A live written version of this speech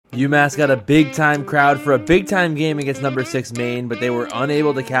UMass got a big-time crowd for a big-time game against number 6 Maine, but they were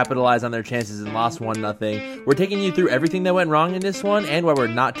unable to capitalize on their chances and lost 1-0. We're taking you through everything that went wrong in this one and why we're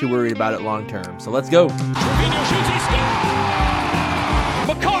not too worried about it long-term. So let's go. Trevino shoots, he scores!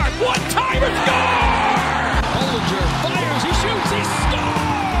 McCart, one-timer, score! Hollinger fires, he shoots, he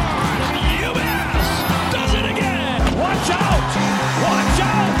scored! UMass does it again! Watch out! Watch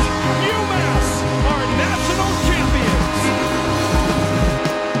out! UMass are national champions!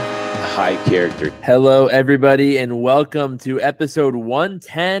 High Character. Hello, everybody, and welcome to episode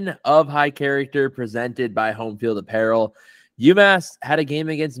 110 of High Character, presented by Home Field Apparel. UMass had a game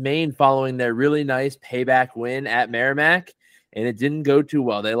against Maine following their really nice payback win at Merrimack, and it didn't go too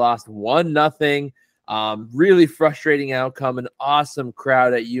well. They lost 1-0. Really frustrating outcome. An awesome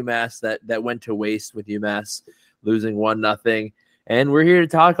crowd at UMass that went to waste with UMass losing 1-0. And we're here to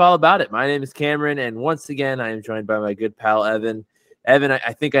talk all about it. My name is Cameron, and once again, I am joined by my good pal, Evin. Evin,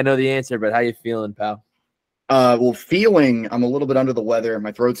 I think I know the answer, but how you feeling, pal? I'm a little bit under the weather.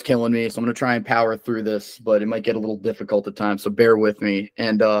 My throat's killing me, so I'm going to try and power through this, but it might get a little difficult at times, so bear with me.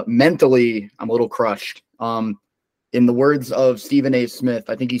 And mentally, I'm a little crushed. In the words of Stephen A. Smith,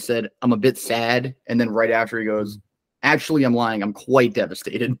 I think he said, I'm a bit sad, and then right after he goes, actually, I'm lying. I'm quite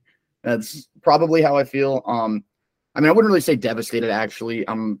devastated. That's probably how I feel. I wouldn't really say devastated, actually.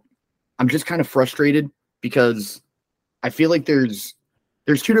 I'm just kind of frustrated because I feel like there's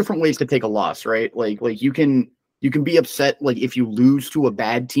two different ways to take a loss, right? Like you can be upset like if you lose to a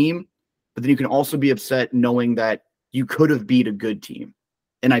bad team, but then you can also be upset knowing that you could have beat a good team.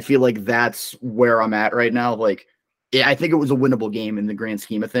 And I feel like that's where I'm at right now. Like, I think it was a winnable game in the grand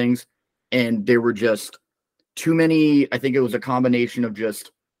scheme of things, and there were just too many. I think it was a combination of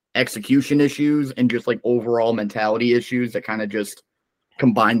just execution issues and just like overall mentality issues that kind of just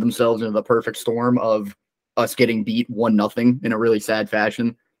combined themselves into the perfect storm of us getting beat 1-0 in a really sad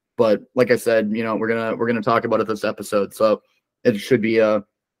fashion. But like I said, we're gonna talk about it this episode, so it should be a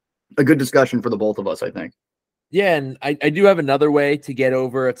good discussion for the both of us, I think. Yeah, and I do have another way to get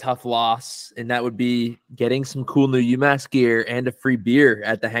over a tough loss, and that would be getting some cool new UMass gear and a free beer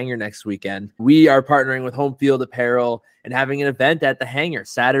at the Hangar next weekend. We are partnering with Home Field Apparel and having an event at the Hangar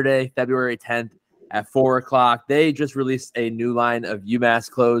Saturday, February 10th at 4 o'clock. They just released a new line of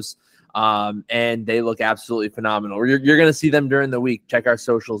UMass clothes, and they look absolutely phenomenal. You're going to see them during the week. Check our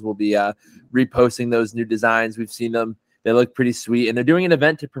socials. We'll be reposting those new designs. We've seen them. They look pretty sweet, and they're doing an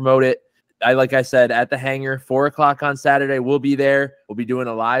event to promote it. Like I said, at the Hangar, 4 o'clock on Saturday, we'll be there. We'll be doing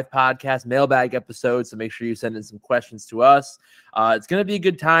a live podcast, mailbag episode, so make sure you send in some questions to us. It's going to be a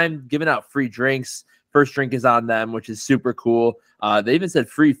good time, giving out free drinks. First drink is on them, which is super cool. They even said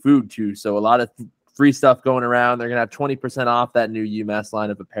free food, too, so a lot of free stuff going around. They're going to have 20% off that new UMass line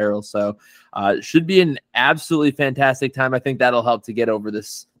of apparel, so it should be an absolutely fantastic time. I think that'll help to get over the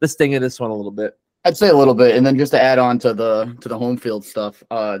sting of this one a little bit. I'd say a little bit, and then just to add on to the home field stuff,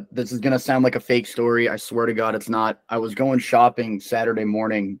 this is gonna sound like a fake story. I swear to God, it's not. I was going shopping Saturday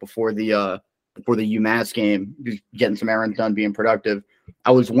morning before the UMass game, just getting some errands done, being productive.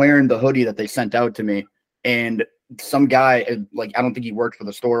 I was wearing the hoodie that they sent out to me, and some guy, like, I don't think he worked for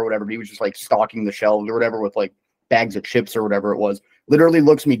the store or whatever, but he was just like stocking the shelves or whatever with like bags of chips or whatever it was. Literally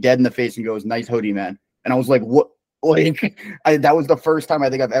looks me dead in the face and goes, "Nice hoodie, man." And I was like, "What?" Like, that was the first time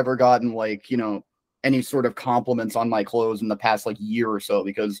I think I've ever gotten like any sort of compliments on my clothes in the past like year or so,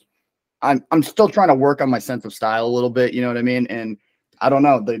 because I'm still trying to work on my sense of style a little bit, you know what I mean? And I don't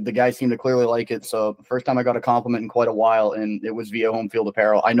know, the guy seemed to clearly like it. So the first time I got a compliment in quite a while, and it was via Home Field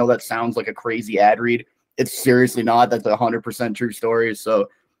Apparel. I know that sounds like a crazy ad read. It's seriously not. That's 100% true story. So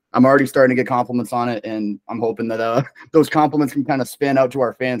I'm already starting to get compliments on it, and I'm hoping that those compliments can kind of spin out to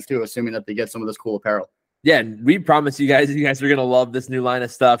our fans too, assuming that they get some of this cool apparel. Yeah, and we promise you guys are going to love this new line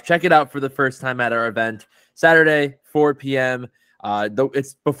of stuff. Check it out for the first time at our event, Saturday, 4 p.m.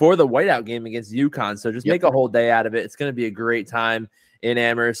 It's before the whiteout game against UConn, so just make a whole day out of it. It's going to be a great time in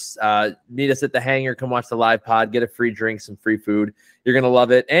Amherst. Meet us at the Hangar. Come watch the live pod. Get a free drink, some free food. You're going to love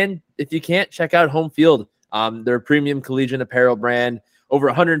it. And if you can't, check out Home Field. They're a premium collegiate apparel brand. Over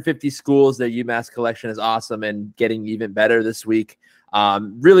 150 schools. Their UMass collection is awesome and getting even better this week.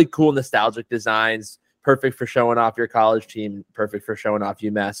 Really cool nostalgic designs. Perfect for showing off your college team, perfect for showing off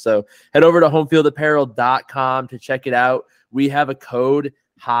UMass. So head over to homefieldapparel.com to check it out. We have a code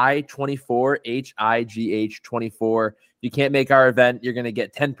HIGH24, HIGH24. If you can't make our event, you're going to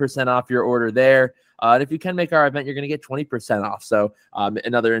get 10% off your order there. And if you can make our event, you're going to get 20% off. So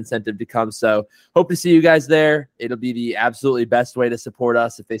another incentive to come. So hope to see you guys there. It'll be the absolutely best way to support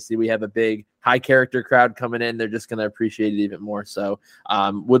us. If they see we have a big high character crowd coming in, they're just going to appreciate it even more. So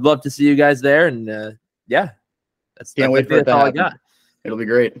would love to see you guys there. And yeah, that's all I got. It'll be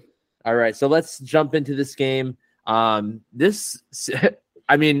great. All right, so let's jump into this game. I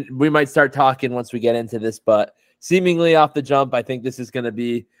mean, we might start talking once we get into this, but seemingly off the jump, I think this is going to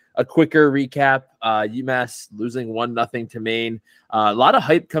be a quicker recap. UMass losing 1-0 to Maine. A lot of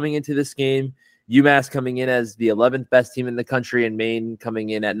hype coming into this game. UMass coming in as the 11th best team in the country, and Maine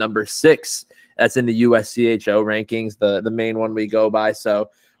coming in at number 6. That's in the USCHO rankings, the main one we go by. So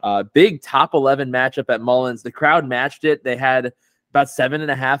big top 11 matchup at Mullins. The crowd matched it. They had about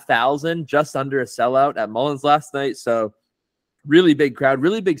 7,500, just under a sellout at Mullins last night. So really big crowd,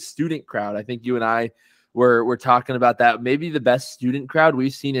 really big student crowd. I think you and I were talking about that. Maybe the best student crowd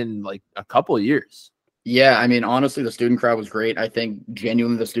we've seen in like a couple of years. Yeah, I mean, honestly, the student crowd was great. I think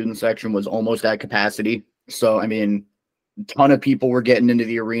genuinely the student section was almost at capacity. So, I mean, a ton of people were getting into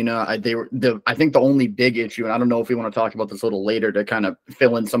the arena. I think the only big issue, and I don't know if we want to talk about this a little later to kind of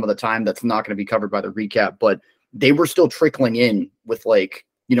fill in some of the time that's not going to be covered by the recap, but they were still trickling in with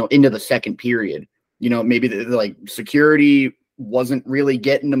into the second period. Maybe the security wasn't really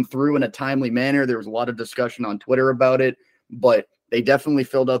getting them through in a timely manner. There was a lot of discussion on Twitter about it, but they definitely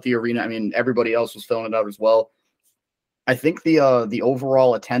filled out the arena. I mean, everybody else was filling it out as well. I think the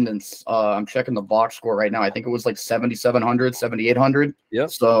overall attendance, I'm checking the box score right now. I think it was like 7,700, 7,800. Yeah.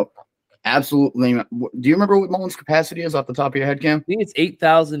 So absolutely. Do you remember what Mullins' capacity is off the top of your head, Cam? I think it's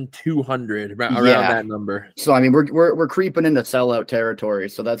 8,200 around that number. So, I mean, we're creeping into sellout territory.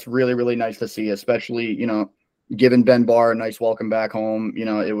 So that's really, really nice to see, especially, giving Ben Barr a nice welcome back home.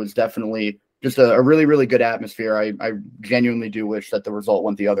 It was definitely just a really, really good atmosphere. I genuinely do wish that the result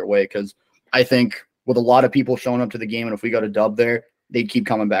went the other way, because I think with a lot of people showing up to the game, and if we got a dub there, they'd keep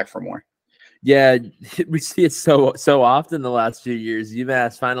coming back for more. Yeah, we see it so often the last few years.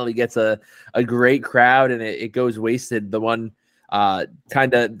 UMass finally gets a great crowd, and it goes wasted. The one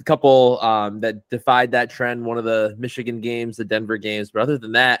kind of couple that defied that trend, one of the Michigan games, the Denver games. But other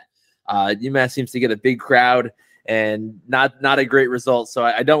than that, UMass seems to get a big crowd and not a great result. So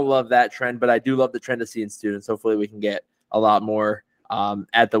I don't love that trend, but I do love the trend of seeing students. Hopefully we can get a lot more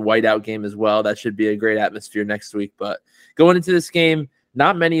at the whiteout game as well. That should be a great atmosphere next week. But going into this game,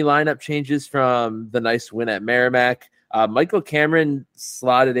 not many lineup changes from the nice win at Merrimack. Michael Cameron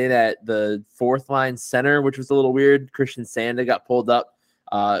slotted in at the 4th line center, which was a little weird. Christian Sanda got pulled up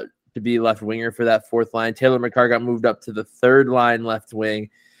to be left winger for that 4th line. Taylor McCarr got moved up to the 3rd line left wing.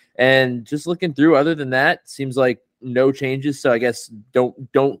 And just looking through, other than that, seems like no changes. So I guess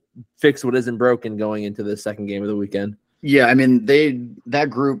don't fix what isn't broken going into the second game of the weekend. Yeah, I mean, that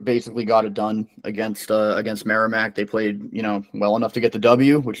group basically got it done against Merrimack. They played, well enough to get the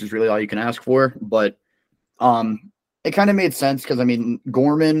W, which is really all you can ask for. But it kind of made sense because, I mean,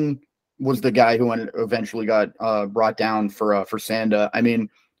 Gorman was the guy who eventually got brought down for Sanda. I mean,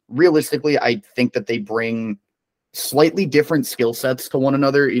 realistically, I think that they bring slightly different skill sets to one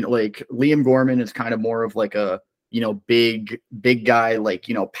another. Like Liam Gorman is kind of more of like a big guy, like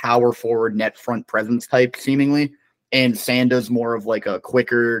power forward, net front presence type seemingly. And Sanda's more of like a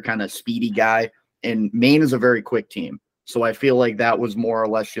quicker, kind of speedy guy. And Maine is a very quick team. So I feel like that was more or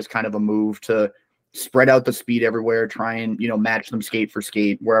less just kind of a move to spread out the speed everywhere, try and, match them skate for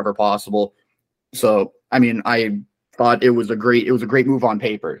skate wherever possible. So, I mean, I thought it was a great move on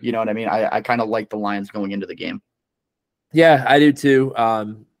paper. You know what I mean? I kind of like the Lions going into the game. Yeah, I do too.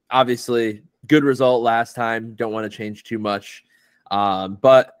 Obviously, good result last time. Don't want to change too much.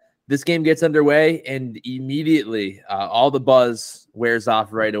 But this game gets underway, and immediately all the buzz wears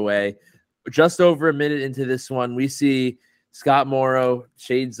off right away. Just over a minute into this one, we see Scott Morrow,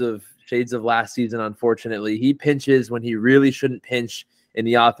 shades of last season, unfortunately. He pinches when he really shouldn't pinch in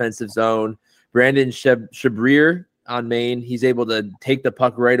the offensive zone. Brandon Shabrir on Maine, he's able to take the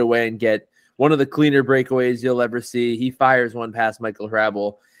puck right away and get one of the cleaner breakaways you'll ever see. He fires one past Michael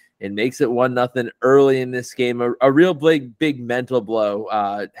Hrabel and makes it 1-0 early in this game. A real big mental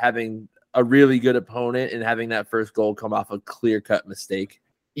blow, having a really good opponent and having that first goal come off a clear-cut mistake.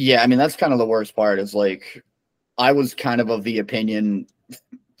 Yeah, I mean, that's kind of the worst part is, like, I was kind of the opinion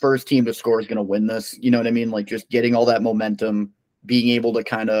first team to score is going to win this. You know what I mean? Like, just getting all that momentum, being able to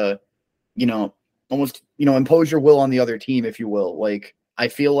kind of, almost, impose your will on the other team, if you will. Like, I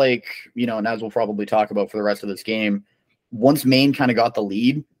feel like, and as we'll probably talk about for the rest of this game, once Maine kind of got the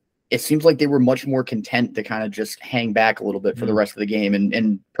lead, it seems like they were much more content to kind of just hang back a little bit for the rest of the game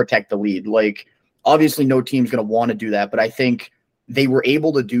and protect the lead. Like, obviously no team's going to want to do that, but I think they were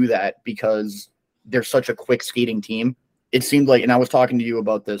able to do that because they're such a quick skating team. It seemed like, and I was talking to you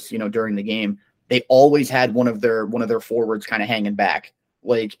about this, during the game, they always had one of their forwards kind of hanging back.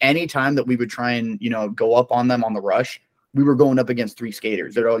 Like, anytime that we would try and, go up on them on the rush, we were going up against 3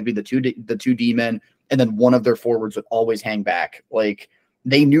 skaters. There'd always be the two D men, and then one of their forwards would always hang back. Like,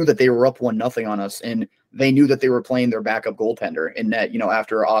 they knew that they were up 1-0 on us, and they knew that they were playing their backup goaltender in net,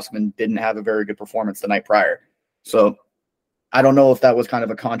 after Osman didn't have a very good performance the night prior. So I don't know if that was kind of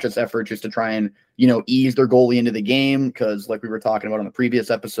a conscious effort just to try and, ease their goalie into the game, because like we were talking about on the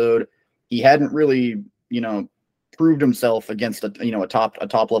previous episode, he hadn't really, proved himself against a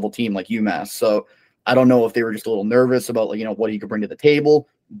top level team like UMass. So I don't know if they were just a little nervous about what he could bring to the table,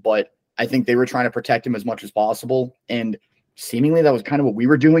 but I think they were trying to protect him as much as possible. And seemingly that was kind of what we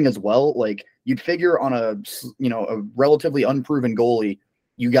were doing as well. Like, you'd figure on a relatively unproven goalie,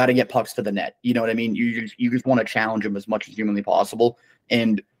 you got to get pucks to the net. You know what I mean? You just want to challenge him as much as humanly possible.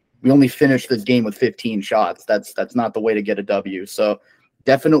 And we only finished this game with 15 shots. That's not the way to get a W. So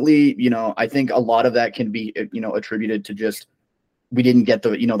definitely, I think a lot of that can be, attributed to just, we didn't get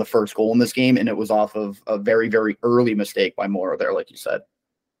the first goal in this game, and it was off of a very, very early mistake by Morrow there, like you said.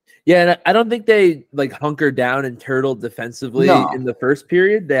 Yeah, and I don't think they hunkered down and turtled defensively in the first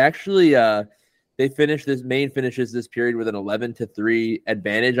period. They actually Maine finishes this period with an 11-3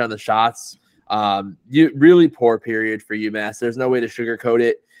 advantage on the shots. Really poor period for UMass. There's no way to sugarcoat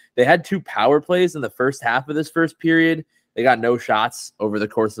it. They had 2 power plays in the first half of this first period. They got no shots over the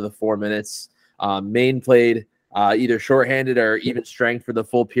course of the 4 minutes. Maine played either shorthanded or even strength for the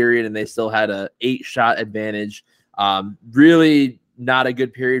full period, and they still had a 8-shot advantage. Really not a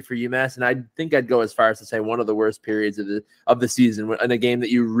good period for UMass, and I think I'd go as far as to say one of the worst periods of the season in a game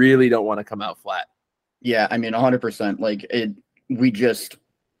that you really don't want to come out flat. Yeah, I mean, 100%. Like,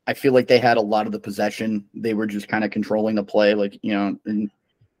 I feel like they had a lot of the possession. They were just kind of controlling the play, and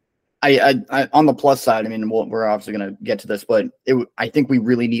I on the plus side, I mean, we're obviously going to get to this, but I think we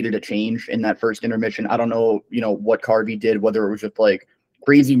really needed a change in that first intermission. I don't know, what Carvey did, whether it was just like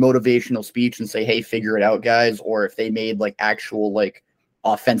crazy motivational speech and say, hey, figure it out, guys, or if they made actual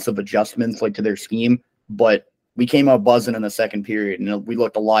offensive adjustments to their scheme. But we came out buzzing in the second period, and we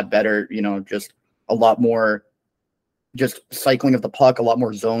looked a lot better, just a lot more just cycling of the puck, a lot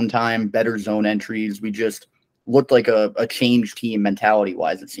more zone time, better zone entries. We just looked like a changed team mentality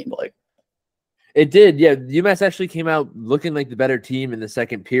wise, it seemed like. It did. Yeah. UMass actually came out looking like the better team in the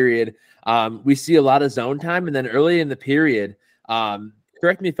second period. We see a lot of zone time, and then early in the period,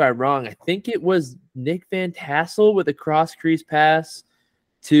 correct me if I'm wrong, I think it was Nick Van Tassel with a cross crease pass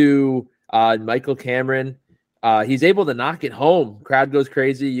to Michael Cameron. He's able to knock it home. Crowd goes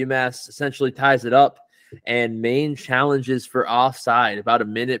crazy. UMass essentially ties it up, and Maine challenges for offside about a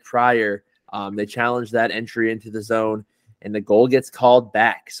minute prior. They challenged that entry into the zone, and the goal gets called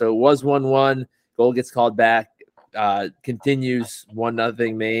back. So it was 1-1. Goal gets called back. Continues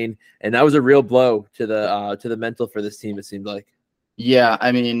 1-0 Maine, and that was a real blow to the mental for this team. It seemed like. Yeah,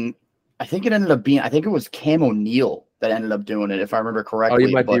 I mean, I think it was Cam O'Neill that ended up doing it, if I remember correctly. Oh,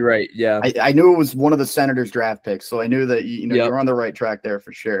 you might be right. Yeah, I knew it was one of the Senators' draft picks, so I knew that you're on the right track there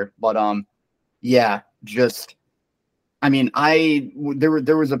for sure. But yeah, just. I mean,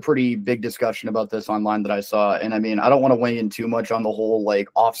 there was a pretty big discussion about this online that I saw, and I mean, I don't want to weigh in too much on the whole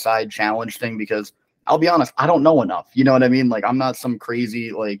offside challenge thing, because I'll be honest, I don't know enough. You know what I mean? I'm not some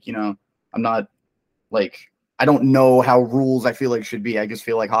crazy I'm not I don't know how rules I feel like should be. I just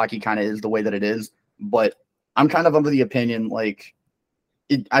feel like hockey kind of is the way that it is, but I'm kind of under the opinion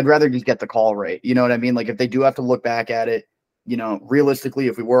I'd rather just get the call right. You know what I mean? If they do have to look back at it, realistically,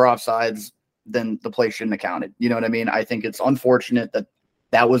 if we were offsides, then the play shouldn't have counted. You know what I mean? I think it's unfortunate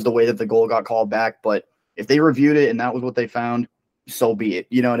that was the way that the goal got called back, but if they reviewed it and that was what they found, so be it.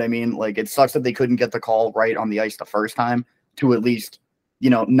 You know what I mean? It sucks that they couldn't get the call right on the ice the first time to at least,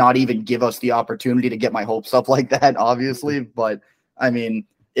 not even give us the opportunity to get my hopes up like that, obviously. But I mean,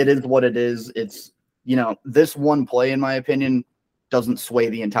 it is what it is. It's, this one play, in my opinion, doesn't sway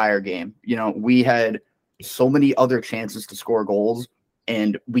the entire game. We had so many other chances to score goals,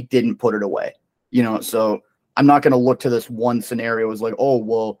 and we didn't put it away, so I'm not going to look to this one scenario as oh,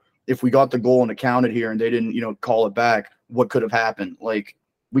 well, if we got the goal and it counted here and they didn't, call it back, what could have happened?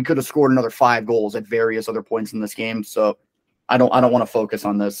 We could have scored another 5 goals at various other points in this game. So I don't want to focus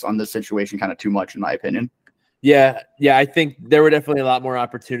on this situation kind of too much, in my opinion. Yeah. I think there were definitely a lot more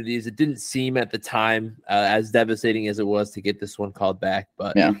opportunities. It didn't seem at the time as devastating as it was to get this one called back.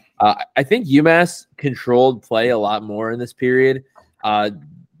 But yeah, I think UMass controlled play a lot more in this period.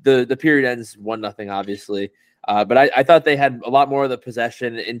 The period ends 1-0, obviously. But I thought they had a lot more of the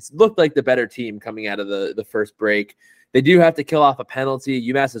possession and looked like the better team coming out of the first break. They do have to kill off a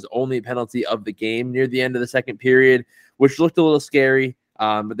penalty. UMass's only penalty of the game near the end of the second period, which looked a little scary.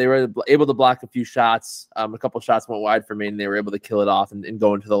 But they were able to block a few shots. A couple shots went wide for Maine, and they were able to kill it off and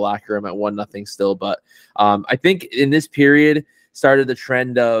go into the locker room at 1-0 still. But I think in this period started the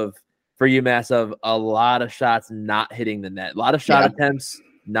trend of, for UMass of a lot of shots not hitting the net, a lot of shot attempts,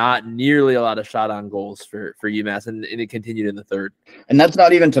 not nearly a lot of shot on goals for UMass, and it continued in the third. And that's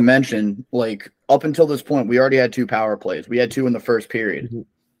not even to mention, like, up until this point, we already had 2 power plays. We had 2 in the first period.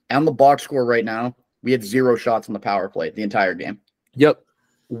 Mm-hmm. On the box score right now, we had 0 shots on the power play the entire game. Yep.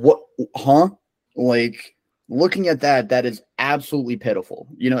 What? Huh? Like, looking at that, that is absolutely pitiful.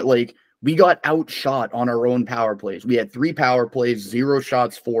 You know, like, we got outshot on our own power plays. We had 3 power plays, 0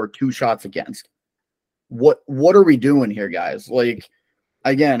 shots for, 2 shots against. What are we doing here, guys? Like,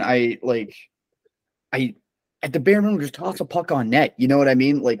 again, I at the bare minimum just toss a puck on net. You know what I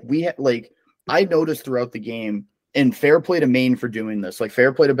mean? Like, I noticed throughout the game, and fair play to Maine for doing this. Like,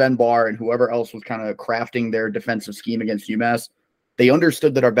 fair play to Ben Barr and whoever else was kind of crafting their defensive scheme against UMass. They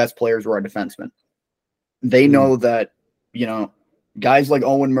understood that our best players were our defensemen. They know that, you know, guys like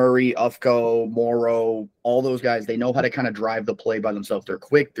Owen Murray, Ufko, Morrow, all those guys, they know how to kind of drive the play by themselves. They're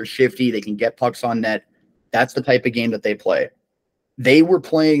quick, they're shifty, they can get pucks on net. That's the type of game that they play. They were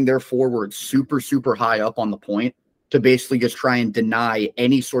playing their forwards super, super high up on the point to basically just try and deny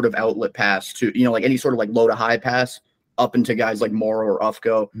any sort of outlet pass to, you know, like any sort of like low to high pass up into guys like Morrow or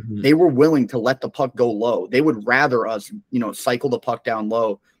Ufko. Mm-hmm. They were willing to let the puck go low. They would rather us, you know, cycle the puck down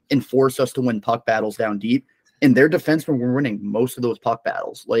low and force us to win puck battles down deep. And their defensemen were winning most of those puck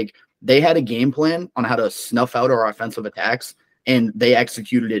battles. Like, they had a game plan on how to snuff out our offensive attacks, and they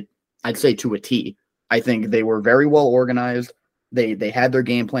executed it, I'd say, to a T. I think they were very well organized. They had their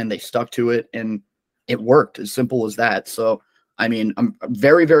game plan. They stuck to it, and it worked. As simple as that. So, I mean, I'm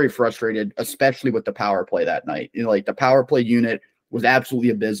very, very frustrated, especially with the power play that night. You know, like, the power play unit was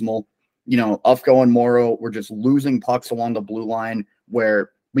absolutely abysmal. You know, Ufko and Morrow were just losing pucks along the blue line where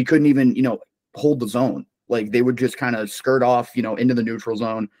we couldn't even, you know, hold the zone. Like, they would just kind of skirt off, you know, into the neutral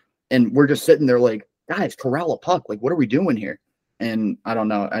zone. And we're just sitting there like, guys, corral a puck. Like, what are we doing here? And I don't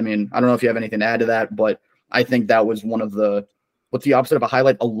know. I mean, I don't know if you have anything to add to that, but I think that was one of the, what's the opposite of a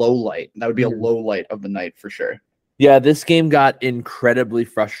highlight? A low light. That would be a low light of the night for sure. Yeah, this game got incredibly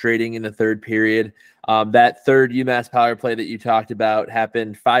frustrating in the third period. That third UMass power play that you talked about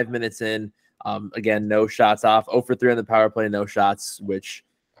happened 5 minutes in. Again, no shots off. 0 for 3 on the power play, no shots, which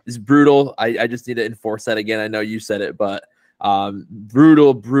is brutal. I just need to enforce that again. I know you said it, but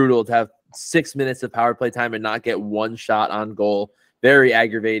brutal to have 6 minutes of power play time and not get 1 shot on goal. Very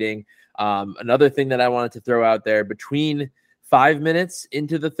aggravating. Another thing that I wanted to throw out there, between 5 minutes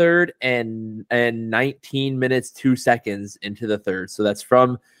into the third and 19 minutes, 2 seconds into the third. So that's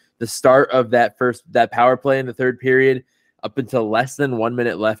from the start of that power play in the third period up until less than 1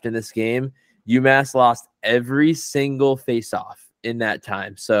 minute left in this game. UMass lost every single faceoff in that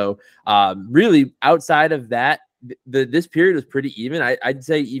time. So really, outside of that, this period was pretty even. I'd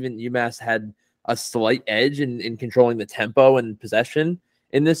say even UMass had a slight edge in controlling the tempo and possession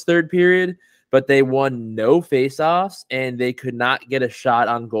in this third period, but they won no faceoffs and they could not get a shot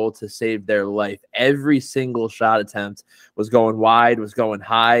on goal to save their life. Every single shot attempt was going wide, was going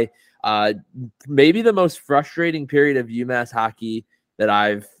high. Maybe the most frustrating period of UMass hockey that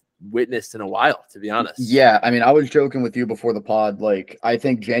I've witnessed in a while, to be honest. Yeah, I mean, I was joking with you before the pod. Like, I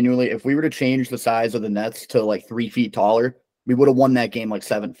think genuinely, if we were to change the size of the nets to like 3 feet taller, we would have won that game like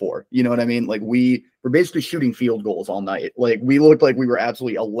 7-4. You know what I mean? Like, we were basically shooting field goals all night. Like, we looked like we were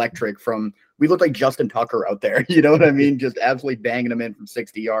absolutely electric we looked like Justin Tucker out there. You know what I mean? Just absolutely banging them in from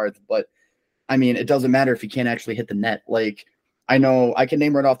 60 yards. But I mean, it doesn't matter if you can't actually hit the net. Like, I know I can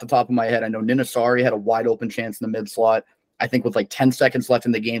name right off the top of my head. I know Ninasari had a wide open chance in the mid slot. I think with like 10 seconds left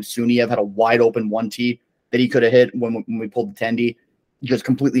in the game, Suniev had a wide open 1T that he could have hit when we pulled the tendy. Just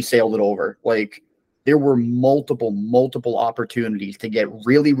completely sailed it over. Like, there were multiple opportunities to get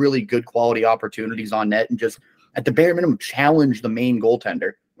really, really good quality opportunities on net and just at the bare minimum challenge the main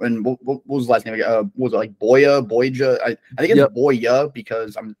goaltender. And what was his last name? Was it like Boyja? I think it's Boya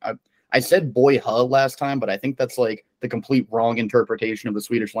because I said Boyha last time, but I think that's like the complete wrong interpretation of the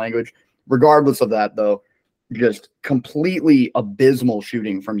Swedish language. Regardless of that, though, just completely abysmal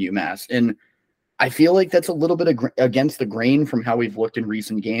shooting from UMass. And I feel like that's a little bit against the grain from how we've looked in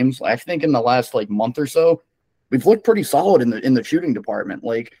recent games. I think in the last like month or so, we've looked pretty solid in the shooting department.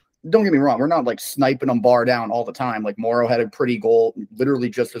 Like, don't get me wrong, we're not like sniping them bar down all the time. Like, Morrow had a pretty goal literally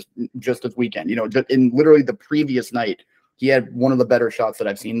just this weekend. You know, just in literally the previous night, he had one of the better shots that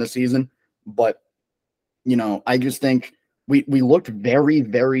I've seen this season. But, you know, I just think we looked very,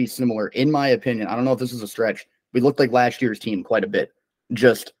 very similar, in my opinion. I don't know if this is a stretch. We looked like last year's team quite a bit.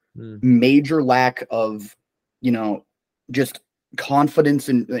 Just major lack of, you know, just confidence.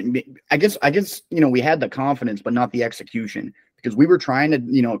 And I guess, you know, we had the confidence, but not the execution, because we were trying to,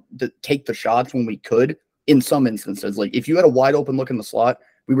 you know, to take the shots when we could in some instances. Like, if you had a wide open look in the slot,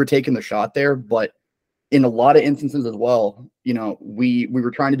 we were taking the shot there, but in a lot of instances as well, we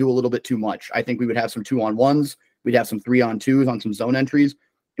were trying to do a little bit too much. I think we would have some 2-on-1s, we'd have some 3-on-2s on some zone entries,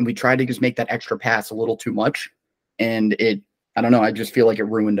 and we tried to just make that extra pass a little too much. And I don't know, I just feel like it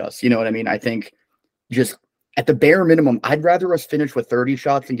ruined us. You know what I mean? I think just at the bare minimum, I'd rather us finish with 30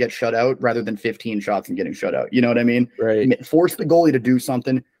 shots and get shut out rather than 15 shots and getting shut out. You know what I mean? Right. Force the goalie to do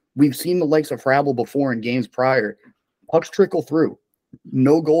something. We've seen the likes of Frabel before in games prior. Pucks trickle through.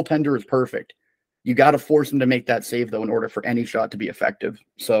 No goaltender is perfect. You got to force him to make that save, though, in order for any shot to be effective.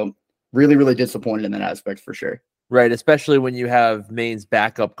 So really, really disappointed in that aspect for sure. Right, especially when you have Maine's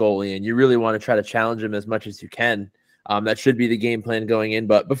backup goalie and you really want to try to challenge him as much as you can. That should be the game plan going in.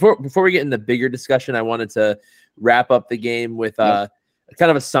 But before we get in the bigger discussion, I wanted to wrap up the game with kind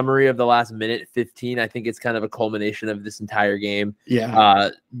of a summary of the last minute 15. I think it's kind of a culmination of this entire game. Yeah.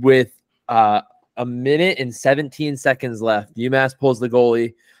 With a minute and 17 seconds left, UMass pulls the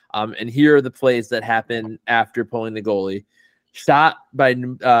goalie. And here are the plays that happen after pulling the goalie. Shot by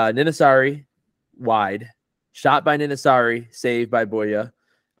Ninasari, wide. Shot by Ninasari, saved by Boya.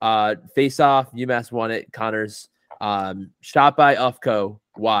 Face off, UMass won it. Connors. Shot by Ufko,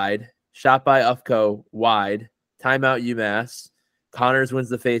 wide. Shot by Ufko, wide. Timeout, UMass. Connors wins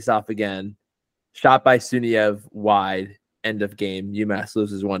the face off again. Shot by Suniev, wide. End of game. UMass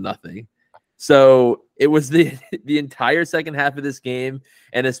loses 1-0. So it was the entire second half of this game,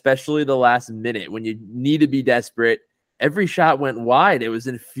 and especially the last minute when you need to be desperate. Every shot went wide. It was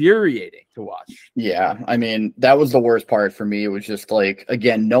infuriating to watch. Yeah, I mean, that was the worst part for me. It was just like,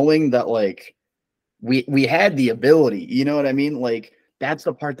 again, knowing that like we had the ability, you know what I mean? Like, that's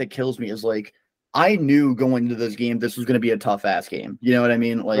the part that kills me is like, I knew going into this game, this was going to be a tough ass game. You know what I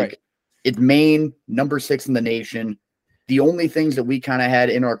mean? Like, right. It's Maine, number 6 in the nation. The only things that we kind of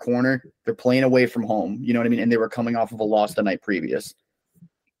had in our corner, they're playing away from home. You know what I mean? And they were coming off of a loss the night previous.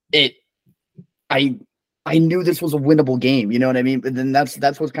 I knew this was a winnable game. You know what I mean? But then that's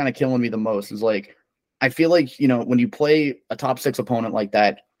what's kind of killing me the most is like, I feel like, when you play a top 6 opponent like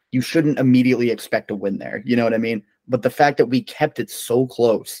that, you shouldn't immediately expect to win there. You know what I mean? But the fact that we kept it so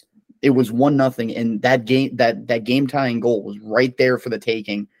close, it was 1-0. And that game tying goal was right there for the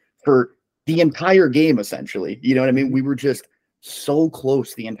taking for the entire game, essentially. You know what I mean? We were just so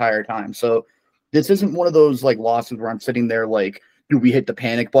close the entire time. So this isn't one of those like losses where I'm sitting there like, do we hit the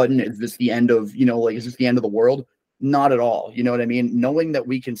panic button? Is this the end of, is this the end of the world? Not at all. You know what I mean? Knowing that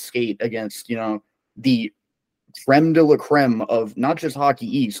we can skate against, the creme de la creme of not just Hockey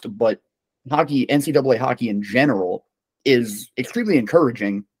East, but hockey, NCAA hockey in general is extremely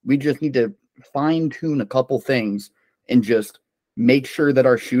encouraging. We just need to fine tune a couple things and just make sure that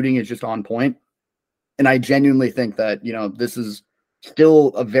our shooting is just on point. And I genuinely think that, this is still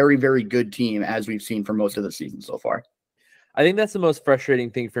a very, very good team as we've seen for most of the season so far. I think that's the most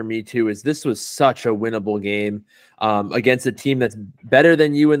frustrating thing for me too, is this was such a winnable game against a team that's better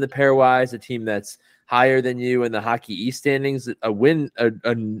than you in the pairwise, a team that's higher than you in the Hockey East standings.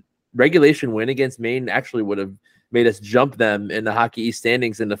 A regulation win against Maine actually would have made us jump them in the Hockey East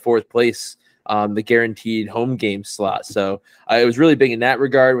standings into 4th place, the guaranteed home game slot. So it was really big in that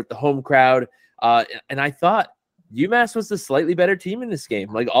regard with the home crowd. And I thought UMass was the slightly better team in this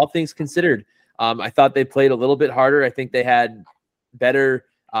game, like all things considered. I thought they played a little bit harder. I think they had better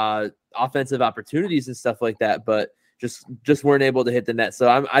offensive opportunities and stuff like that, but just weren't able to hit the net.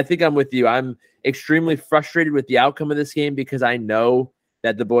 So I think I'm with you. I'm extremely frustrated with the outcome of this game because I know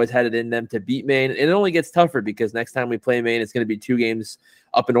that the boys had it in them to beat Maine. And it only gets tougher because next time we play Maine, it's going to be 2 games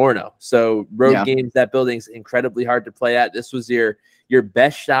up in Orono. So road games, that building's incredibly hard to play at. This was your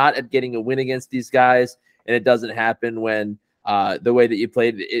best shot at getting a win against these guys, and it doesn't happen when the way that you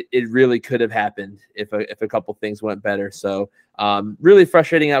played, it really could have happened if a couple things went better. So really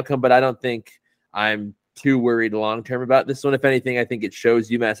frustrating outcome, but I don't think I'm too worried long-term about this one. If anything, I think it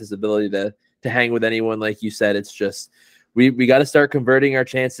shows UMass's ability to hang with anyone. Like you said, it's just, we got to start converting our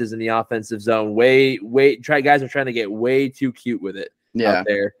chances in the offensive zone. Guys are trying to get way too cute with it out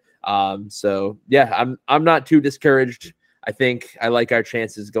there. So yeah, I'm not too discouraged. I think I like our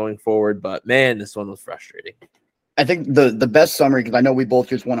chances going forward, but man, this one was frustrating. I think the best summary, because I know we both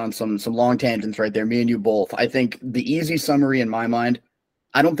just went on some long tangents right there, me and you both. I think the easy summary in my mind,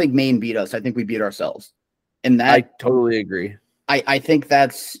 I don't think Maine beat us. I think we beat ourselves. And that I totally agree. I think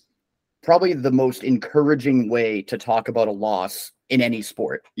that's probably the most encouraging way to talk about a loss in any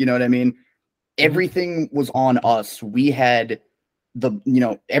sport. You know what I mean? Everything was on us. We had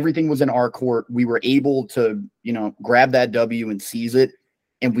everything was in our court. We were able to, grab that W and seize it.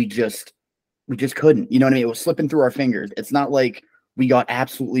 And we just couldn't, you know what I mean? It was slipping through our fingers. It's not like we got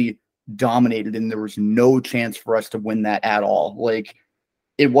absolutely dominated and there was no chance for us to win that at all. Like,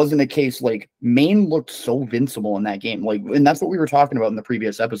 it wasn't a case like Maine looked so invincible in that game. Like, and that's what we were talking about in the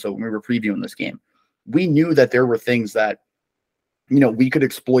previous episode when we were previewing this game. We knew that there were things that, we could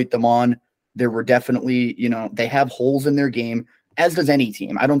exploit them on. There were definitely, they have holes in their game, as does any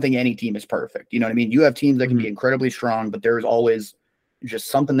team. I don't think any team is perfect. You know what I mean? You have teams that can be incredibly strong, but there's always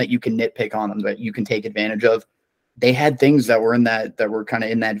just something that you can nitpick on them that you can take advantage of. They had things that were kind of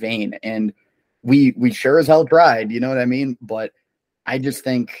in that vein. And we sure as hell tried, you know what I mean? But I just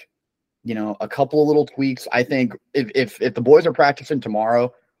think, a couple of little tweaks. I think if the boys are practicing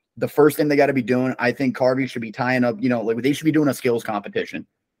tomorrow, the first thing they got to be doing, I think Carvey should be tying up, like they should be doing a skills competition.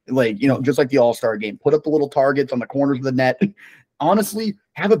 Like, just like the All-Star game, put up the little targets on the corners of the net. Honestly,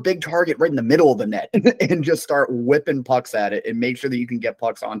 have a big target right in the middle of the net and just start whipping pucks at it and make sure that you can get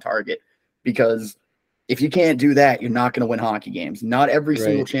pucks on target. Because if you can't do that, you're not going to win hockey games. Not every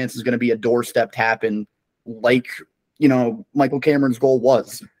single chance is going to be a doorstep tap-in like, Michael Cameron's goal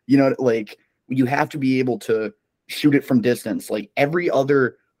was. Like, you have to be able to shoot it from distance. Like every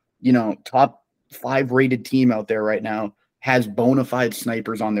other, top 5 rated team out there right now has bona fide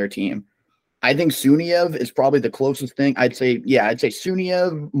snipers on their team. I think Suniev is probably the closest thing. I'd say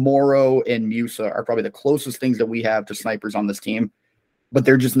Suniev, Morrow, and Musa are probably the closest things that we have to snipers on this team, but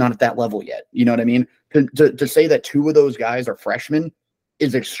they're just not at that level yet. You know what I mean? To say that 2 of those guys are freshmen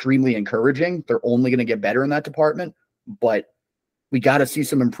is extremely encouraging. They're only going to get better in that department, but we got to see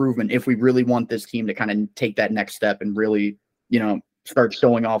some improvement if we really want this team to kind of take that next step and really, start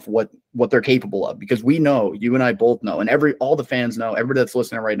showing off what they're capable of. Because we know, you and I both know, and all the fans know, everybody that's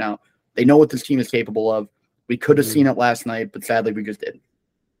listening right now, they know what this team is capable of. We could have seen it last night, but sadly we just didn't.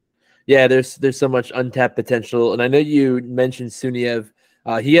 Yeah, there's so much untapped potential. And I know you mentioned Suniev.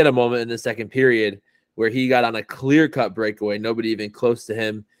 He had a moment in the second period where he got on a clear-cut breakaway, nobody even close to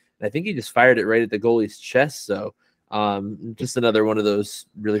him. And I think he just fired it right at the goalie's chest. So just another one of those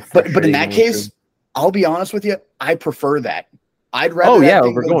really But in that case, I'll be honest with you, I prefer that. I'd rather that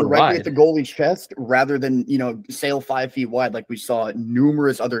thing go directly at the goalie's chest rather than, sail 5 feet wide like we saw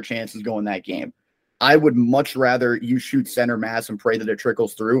numerous other chances go in that game. I would much rather you shoot center mass and pray that it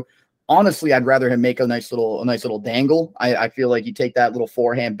trickles through. Honestly, I'd rather him make a nice little dangle. I feel like you take that little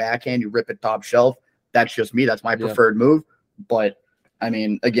forehand, backhand, you rip it top shelf. That's just me. That's my preferred move. But, I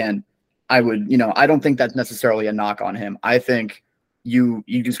mean, again, I would, I don't think that's necessarily a knock on him. I think you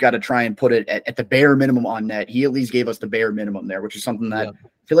just got to try and put it at the bare minimum on net. He at least gave us the bare minimum there, which is something that I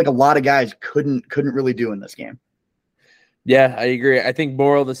feel like a lot of guys couldn't really do in this game. Yeah, I agree. I think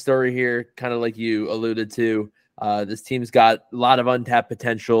moral of the story here, kind of like you alluded to, this team's got a lot of untapped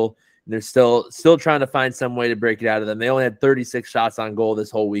potential. And they're still trying to find some way to break it out of them. They only had 36 shots on goal this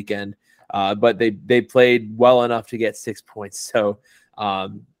whole weekend, but they played well enough to get 6 points. So,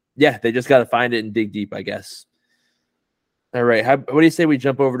 they just got to find it and dig deep, I guess. All right. What do you say we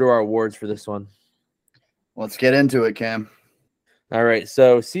jump over to our awards for this one? Let's get into it, Cam. All right.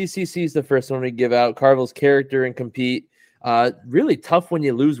 So CCC is the first one we give out. Carvel's character and compete. Really tough when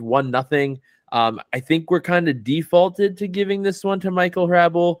you lose 1-0. I think we're kind of defaulted to giving this one to Michael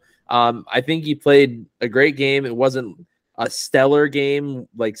Hrabel. I think he played a great game. It wasn't a stellar game,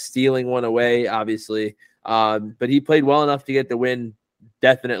 like stealing one away, obviously. But he played well enough to get the win.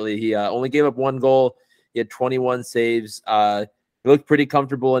 Definitely. He only gave up 1 goal. He had 21 saves. He looked pretty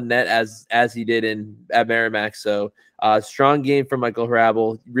comfortable in net as he did at Merrimack. So strong game for Michael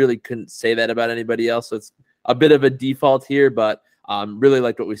Hrabel. Really couldn't say that about anybody else. So it's a bit of a default here, but really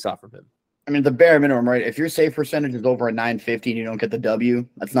liked what we saw from him. I mean, the bare minimum, right? If your save percentage is over a 950 and you don't get the W,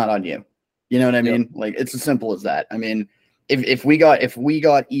 that's not on you. You know what I mean? Like, it's as simple as that. I mean, if we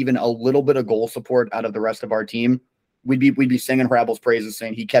got even a little bit of goal support out of the rest of our team, we'd be singing Hrabel's praises,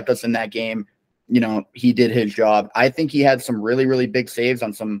 saying he kept us in that game. He did his job. I think he had some really, really big saves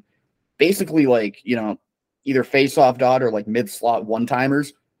on some basically like, either face-off dot or like mid-slot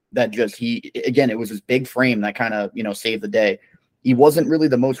one-timers that just it was his big frame that kind of, saved the day. He wasn't really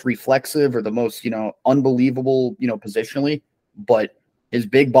the most reflexive or the most, unbelievable, positionally, but his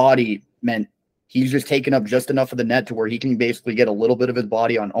big body meant he's just taking up just enough of the net to where he can basically get a little bit of his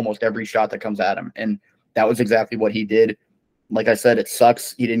body on almost every shot that comes at him. And that was exactly what he did. Like I said, it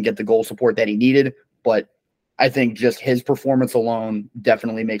sucks he didn't get the goal support that he needed, but I think just his performance alone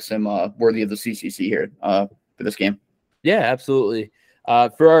definitely makes him worthy of the CCC here for this game. Yeah, absolutely.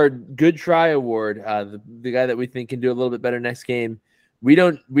 For our good try award, the guy that we think can do a little bit better next game, we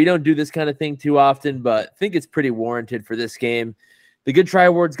don't do this kind of thing too often, but I think it's pretty warranted for this game. The good try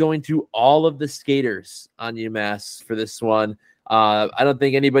award's going to all of the skaters on UMass for this one. I don't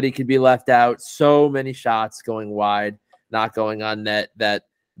think anybody could be left out. So many shots going wide, not going on net. That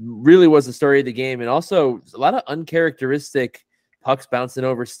really was the story of the game, and also a lot of uncharacteristic pucks bouncing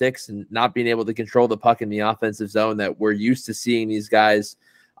over sticks and not being able to control the puck in the offensive zone that we're used to seeing these guys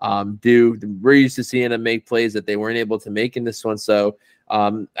do. We're used to seeing them make plays that they weren't able to make in this one. So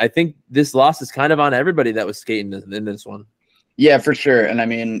I think this loss is kind of on everybody that was skating in this one. Yeah, for sure. And I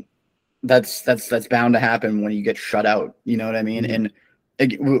mean, that's bound to happen when you get shut out. You know what I mean? Mm-hmm.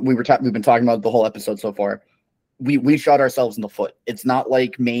 And we've been talking about the whole episode so far. We shot ourselves in the foot. It's not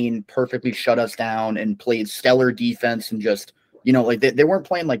like Maine perfectly shut us down and played stellar defense and just, like they weren't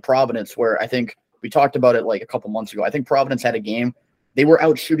playing like Providence, where I think we talked about it like a couple months ago. I think Providence had a game. They were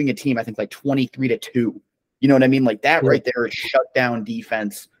out shooting a team, I think like 23-2. You know what I mean? Like that right there is shut down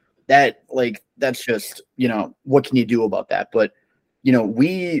defense. That's just, what can you do about that? But,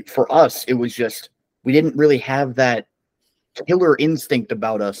 for us, it was just, we didn't really have that killer instinct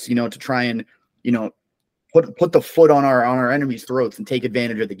about us, to try and, put the foot on our enemies' throats and take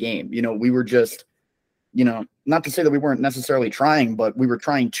advantage of the game. We were just, not to say that we weren't necessarily trying, but we were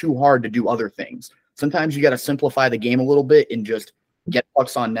trying too hard to do other things. Sometimes you got to simplify the game a little bit and just get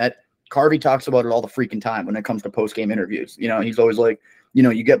pucks on net. Carvey talks about it all the freaking time when it comes to post-game interviews. He's always like,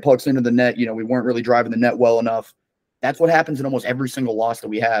 you get pucks into the net, we weren't really driving the net well enough. That's what happens in almost every single loss that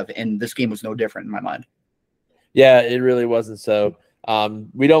we have, and this game was no different in my mind. Yeah, it really wasn't so.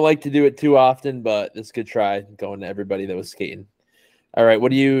 We don't like to do it too often, but it's a good try going to everybody that was skating. All right, what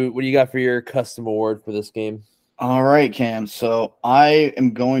do you got for your custom award for this game? All right, Cam. So I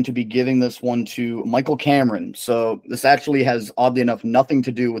am going to be giving this one to Michael Cameron. So this actually has, oddly enough, nothing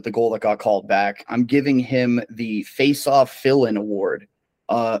to do with the goal that got called back. I'm giving him the face-off fill-in award.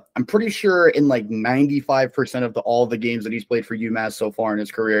 I'm pretty sure in like 95% of all the games that he's played for UMass so far in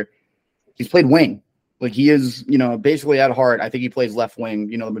his career, he's played wing. Like he is, basically at heart, I think he plays left wing,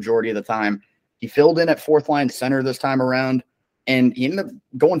 the majority of the time. He filled in at fourth line center this time around, and he ended up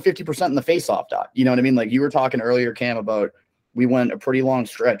going 50% in the face-off dot. You know what I mean? Like you were talking earlier, Cam, about we went a pretty long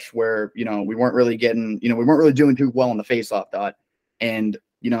stretch where, we weren't really getting, we weren't really doing too well in the face-off dot. And,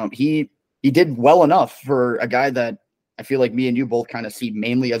 he did well enough for a guy that I feel like me and you both kind of see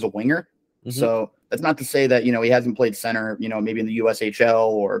mainly as a winger. Mm-hmm. So that's not to say that, he hasn't played center, maybe in the USHL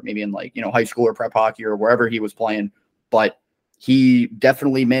or maybe in like, high school or prep hockey or wherever he was playing. But he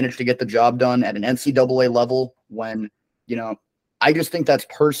definitely managed to get the job done at an NCAA level when, I just think that's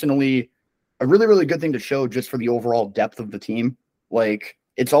personally a really, really good thing to show just for the overall depth of the team. Like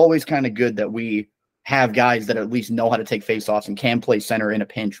it's always kind of good that we have guys that at least know how to take faceoffs and can play center in a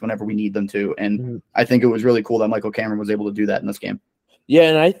pinch whenever we need them to. And I think it was really cool that Michael Cameron was able to do that in this game. Yeah,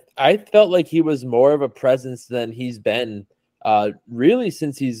 and I felt like he was more of a presence than he's been really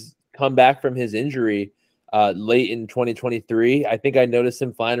since he's come back from his injury late in 2023. I think I noticed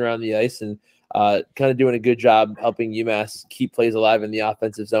him flying around the ice and kind of doing a good job helping UMass keep plays alive in the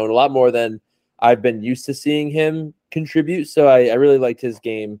offensive zone, a lot more than I've been used to seeing him contribute. So I really liked his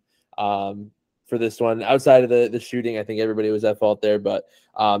game for this one. Outside of the shooting, I think everybody was at fault there. But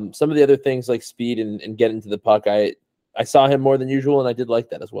some of the other things like speed and getting to the puck, I saw him more than usual, and I did like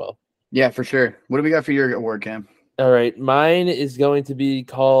that as well. Yeah, for sure. What do we got for your award, Cam? All right. Mine is going to be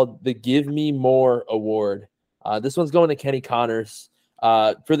called the Give Me More Award. This one's going to Kenny Connors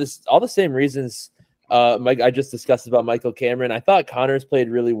for this, all the same reasons I just discussed about Michael Cameron. I thought Connors played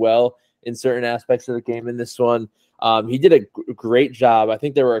really well in certain aspects of the game in this one. He did a great job. I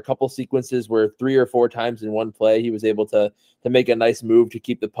think there were a couple sequences where 3 or 4 times in one play, he was able to make a nice move to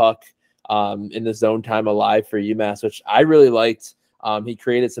keep the puck in the zone time alive for UMass, which I really liked. He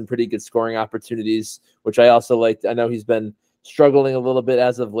created some pretty good scoring opportunities, which I also liked. I know he's been struggling a little bit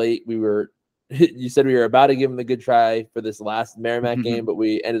as of late. You said we were about to give him a good try for this last Merrimack game, but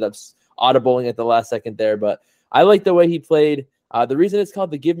we ended up audibling at the last second there. But I like the way he played. The reason it's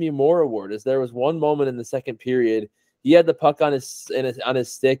called the Give Me More Award is there was one moment in the second period. He had the puck on his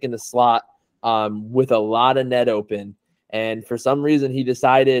stick in the slot with a lot of net open. And for some reason, he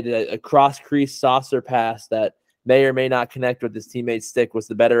decided a cross-crease saucer pass that may or may not connect with his teammate's stick was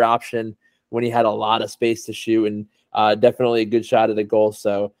the better option when he had a lot of space to shoot, and definitely a good shot at the goal.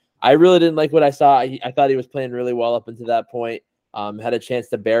 So I really didn't like what I saw. I thought he was playing really well up until that point. Had a chance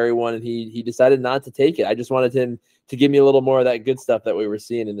to bury one, and he decided not to take it. I just wanted him to give me a little more of that good stuff that we were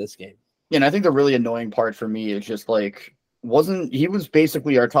seeing in this game. Yeah, and I think the really annoying part for me is just like he was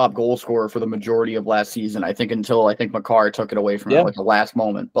basically our top goal scorer for the majority of last season, I think, until Makar took it away from him at the last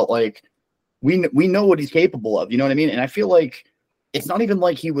moment. But like we know what he's capable of, you know what I mean? And I feel like it's not even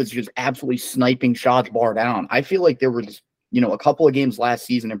like he was just absolutely sniping shots bar down. I feel like there was, a couple of games last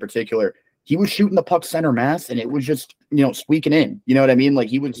season in particular, he was shooting the puck center mass and it was just, squeaking in. You know what I mean? Like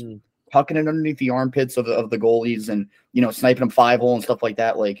he was tucking it underneath the armpits of the goalies and, sniping them 5-hole and stuff like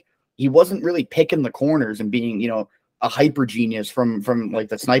that. Like he wasn't really picking the corners and being, a hyper genius from like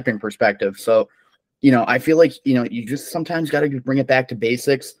the sniping perspective. So, I feel like, you just sometimes got to bring it back to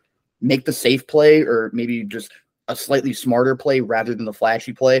basics, make the safe play, or maybe just a slightly smarter play rather than the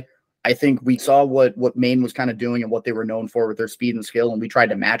flashy play. I think we saw what Maine was kind of doing and what they were known for with their speed and skill, and we tried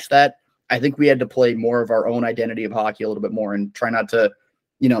to match that. I think we had to play more of our own identity of hockey a little bit more and try not to,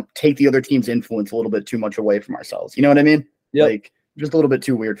 take the other team's influence a little bit too much away from ourselves. You know what I mean? Yep. Like, just a little bit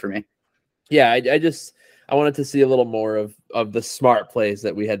too weird for me. Yeah, I wanted to see a little more of the smart plays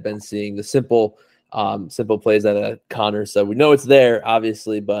that we had been seeing, the simple plays out of Connor. So we know it's there,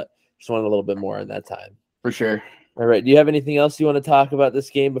 obviously, but just wanted a little bit more in that time. For sure. All right. Do you have anything else you want to talk about this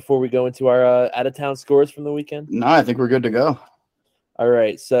game before we go into our out-of-town scores from the weekend? No, I think we're good to go. All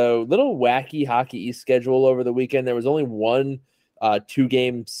right. So little wacky Hockey East schedule over the weekend. There was only one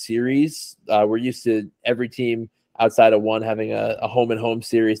 2-game series. We're used to every team outside of one having a home-and-home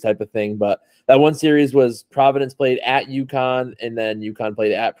series type of thing. But that one series was Providence played at UConn, and then UConn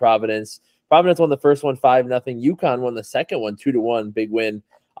played at Providence. Providence won the first one 5-0. UConn won the second one 2-1. Big win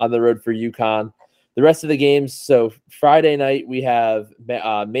on the road for UConn. The rest of the games, so Friday night we have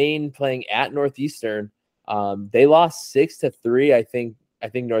Maine playing at Northeastern. They lost 6-3. I think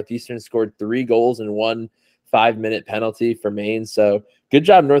Northeastern scored 3 goals and 1 5-minute penalty for Maine. So good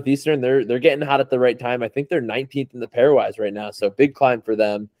job, Northeastern. They're getting hot at the right time. I think they're 19th in the pairwise right now, so big climb for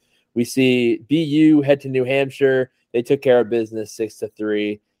them. We see BU head to New Hampshire. They took care of business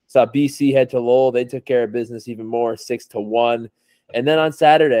 6-3. Saw BC head to Lowell. They took care of business even more, 6-1. And then on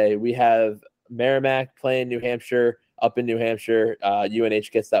Saturday we have Merrimack playing New Hampshire up in New Hampshire.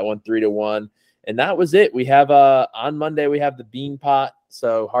 UNH gets that one 3-1. And that was it. We have on Monday, we have the Bean Pot.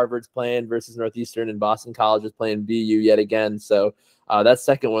 So Harvard's playing versus Northeastern, and Boston College is playing BU yet again. So that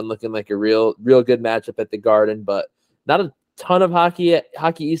second one looking like a real good matchup at the Garden, but not a ton of Hockey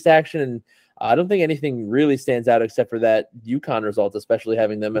East action. And I don't think anything really stands out except for that UConn result, especially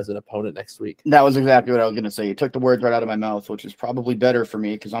having them as an opponent next week. That was exactly what I was going to say. You took the words right out of my mouth, which is probably better for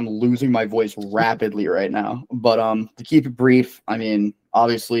me because I'm losing my voice rapidly right now. But to keep it brief, I mean,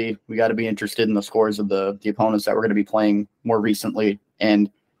 obviously we got to be interested in the scores of the opponents that we're going to be playing more recently.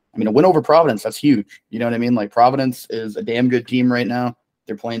 And I mean, a win over Providence, that's huge. You know what I mean? Like, Providence is a damn good team right now.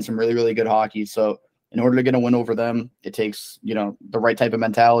 They're playing some really, really good hockey. So in order to get a win over them, it takes, the right type of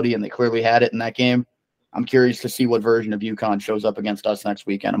mentality, and they clearly had it in that game. I'm curious to see what version of UConn shows up against us next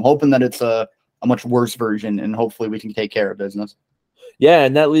weekend. I'm hoping that it's a much worse version, and hopefully we can take care of business. Yeah,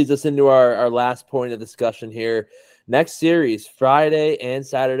 and that leads us into our last point of discussion here. Next series, Friday and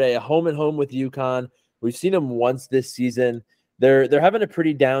Saturday, a home-and-home with UConn. We've seen them once this season. They're having a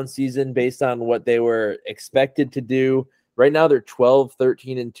pretty down season based on what they were expected to do. Right now, they're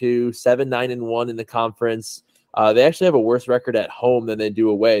 12-13-2, 7-9-1 in the conference. They actually have a worse record at home than they do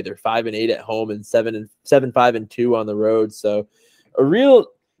away. They're 5-8 at home and 7-5-2 on the road. So, a real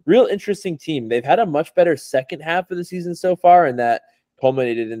interesting team. They've had a much better second half of the season so far, and that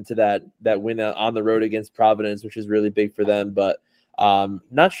culminated into that win on the road against Providence, which is really big for them. But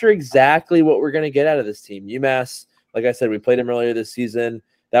not sure exactly what we're going to get out of this team. UMass, like I said, we played them earlier this season.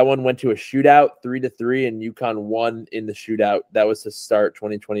 That one went to a shootout, 3-3, and UConn won in the shootout. That was to start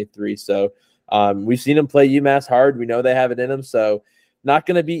 2023. So we've seen them play UMass hard. We know they have it in them. So not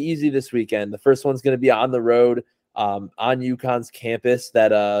going to be easy this weekend. The first one's going to be on the road on UConn's campus.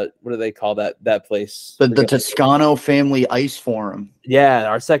 That what do they call that place? The Toscano Family Ice Forum. Yeah,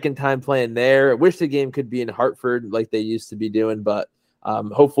 our second time playing there. I wish the game could be in Hartford like they used to be doing, but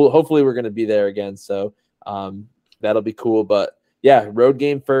hopefully we're going to be there again. So that'll be cool. But yeah, road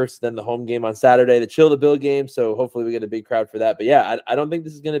game first, then the home game on Saturday, the Chill the Bill game. So hopefully we get a big crowd for that. But yeah, I don't think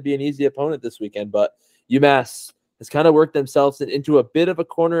this is going to be an easy opponent this weekend. But UMass has kind of worked themselves into a bit of a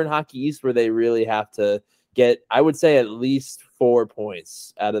corner in Hockey East where they really have to get, I would say, at least 4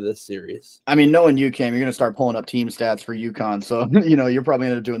 points out of this series. I mean, knowing UCAM, you're going to start pulling up team stats for UConn. So, you're probably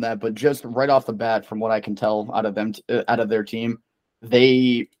going to be doing that. But just right off the bat, from what I can tell out of them, out of their team,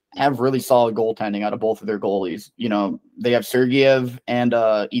 they have really solid goaltending out of both of their goalies. They have Sergeyev and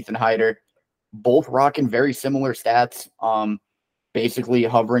Ethan Heider, both rocking very similar stats, basically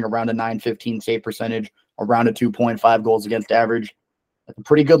hovering around a .915 save percentage, around a 2.5 goals against average. That's a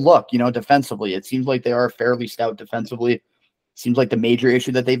pretty good look, defensively. It seems like they are fairly stout defensively. Seems like the major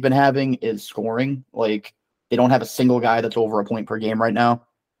issue that they've been having is scoring. Like, they don't have a single guy that's over a point per game right now.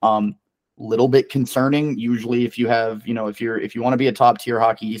 Little bit concerning. Usually if you have, if you want to be a top tier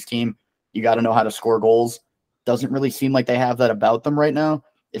Hockey East team, you got to know how to score goals. Doesn't really seem like they have that about them right now.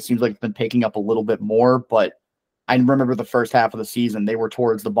 It seems like it's been picking up a little bit more, but I remember the first half of the season, they were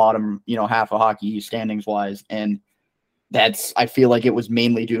towards the bottom, half of Hockey East standings wise. And I feel like it was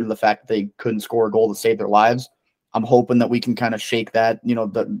mainly due to the fact that they couldn't score a goal to save their lives. I'm hoping that we can kind of shake that.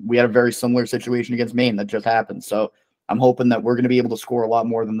 We had a very similar situation against Maine that just happened. So I'm hoping that we're going to be able to score a lot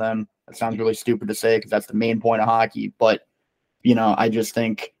more than them. That sounds really stupid to say because that's the main point of hockey. But, I just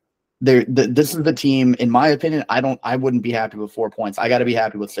think this is the team, in my opinion, I wouldn't be happy with 4 points. I got to be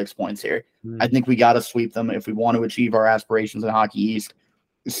happy with 6 points here. I think we got to sweep them if we want to achieve our aspirations in Hockey East.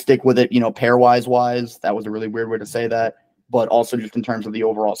 Stick with it, pairwise wise. That was a really weird way to say that. But also just in terms of the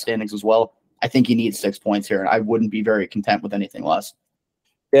overall standings as well. I think you need 6 points here, and I wouldn't be very content with anything less.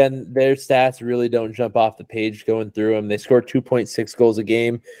 And their stats really don't jump off the page going through them. They score 2.6 goals a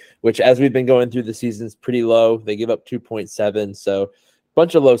game, which as we've been going through the season is pretty low. They give up 2.7, so a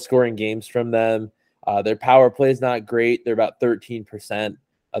bunch of low-scoring games from them. Their power play is not great. They're about 13%.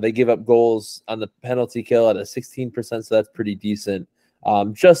 They give up goals on the penalty kill at a 16%, so that's pretty decent.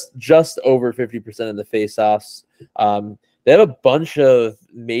 Just over 50% of the faceoffs. They have a bunch of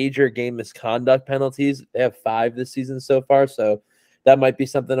major game misconduct penalties. They have 5 this season so far, so that might be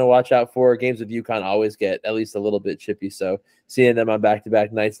something to watch out for. Games with UConn always get at least a little bit chippy, so seeing them on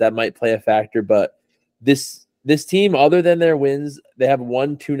back-to-back nights, that might play a factor. But this team, other than their wins, they have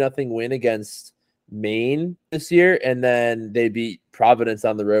 1-2-0 win against Maine this year, and then they beat Providence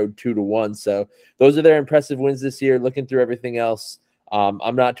on the road 2-1. So those are their impressive wins this year. Looking through everything else,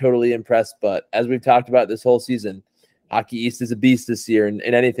 I'm not totally impressed, but as we've talked about this whole season, Hockey East is a beast this year, and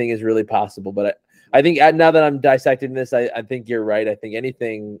anything is really possible. But I think now that I'm dissecting this, I think you're right. I think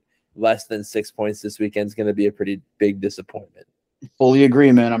anything less than 6 points this weekend is going to be a pretty big disappointment. Fully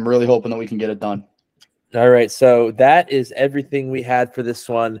agree, man. I'm really hoping that we can get it done. All right, so that is everything we had for this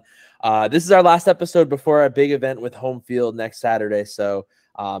one. This is our last episode before our big event with Home Field next Saturday. So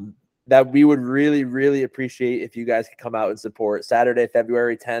that we would really, really appreciate if you guys could come out and support Saturday,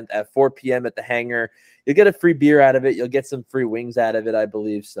 February 10th at 4 p.m. at the Hangar. You'll get a free beer out of it. You'll get some free wings out of it, I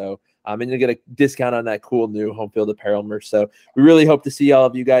believe. So, and you'll get a discount on that cool new Home Field apparel merch. So we really hope to see all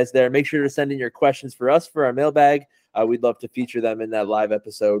of you guys there. Make sure to send in your questions for us for our mailbag. We'd love to feature them in that live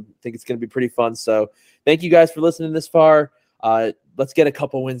episode. I think it's going to be pretty fun. So thank you guys for listening this far. Let's get a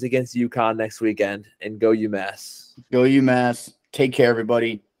couple wins against UConn next weekend and go UMass. Go UMass. Take care,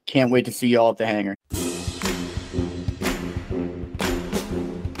 everybody. Can't wait to see y'all at the Hangar.